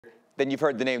then you've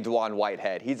heard the name Dijuan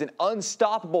Whitehead. He's an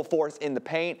unstoppable force in the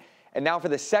paint, and now for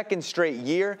the second straight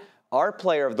year, our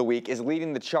player of the week is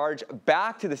leading the charge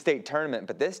back to the state tournament,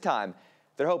 but this time,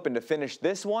 they're hoping to finish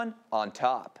this one on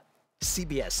top.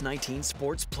 CBS 19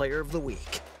 Sports Player of the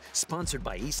Week, sponsored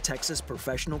by East Texas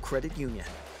Professional Credit Union.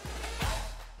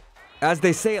 As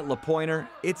they say at LaPoynor's,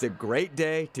 it's a great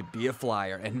day to be a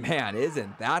Flyer, and man,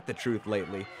 isn't that the truth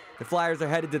lately. The Flyers are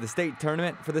headed to the state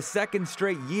tournament for the second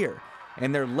straight year,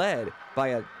 and they're led by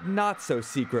a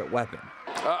not-so-secret weapon.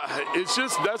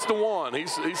 That's the one.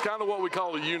 He's kind of what we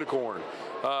call a unicorn.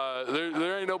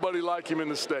 There ain't nobody like him in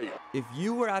the state. If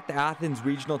you were at the Athens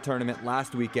Regional Tournament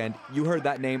last weekend, you heard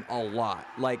that name a lot.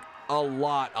 Like, a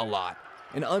lot.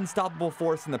 An unstoppable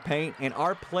force in the paint, and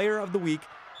our player of the week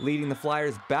leading the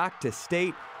Flyers back to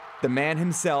state, the man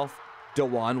himself,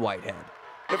 Dijuan Whitehead.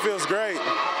 It feels great.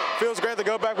 Feels great to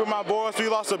go back with my boys. We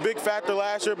lost a big factor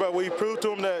last year, but we proved to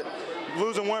them that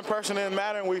losing one person didn't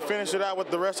matter, and we finished it out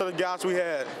with the rest of the guys we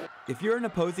had. If you're an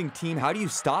opposing team, how do you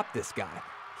stop this guy?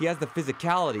 He has the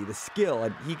physicality, the skill,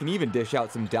 and he can even dish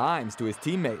out some dimes to his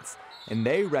teammates. And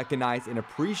they recognize and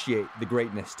appreciate the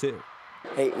greatness too.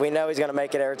 We know he's going to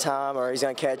make it every time, or he's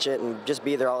going to catch it and just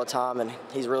be there all the time, and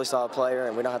he's a really solid player,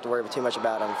 and we don't have to worry too much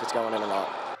about him if it's going in or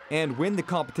not. And when the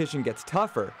competition gets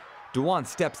tougher, Dijuan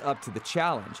steps up to the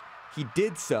challenge. He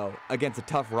did so against a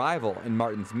tough rival in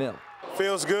Martins Mill.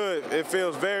 Feels good. It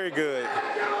feels very good.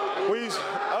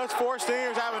 Us four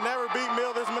seniors have never beat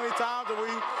Mill this many times, and we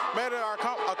made it our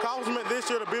accomplishment this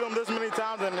year to beat them this many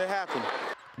times, and it happened.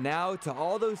 Now, to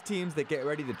all those teams that get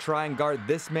ready to try and guard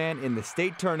this man in the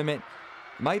state tournament,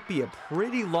 might be a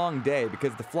pretty long day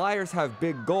because the Flyers have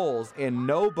big goals and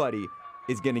nobody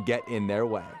is going to get in their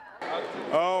way.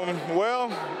 Well,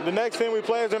 the next team we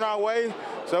play is in our way,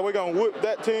 so we're going to whoop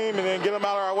that team and then get them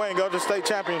out of our way and go to the state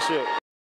championship.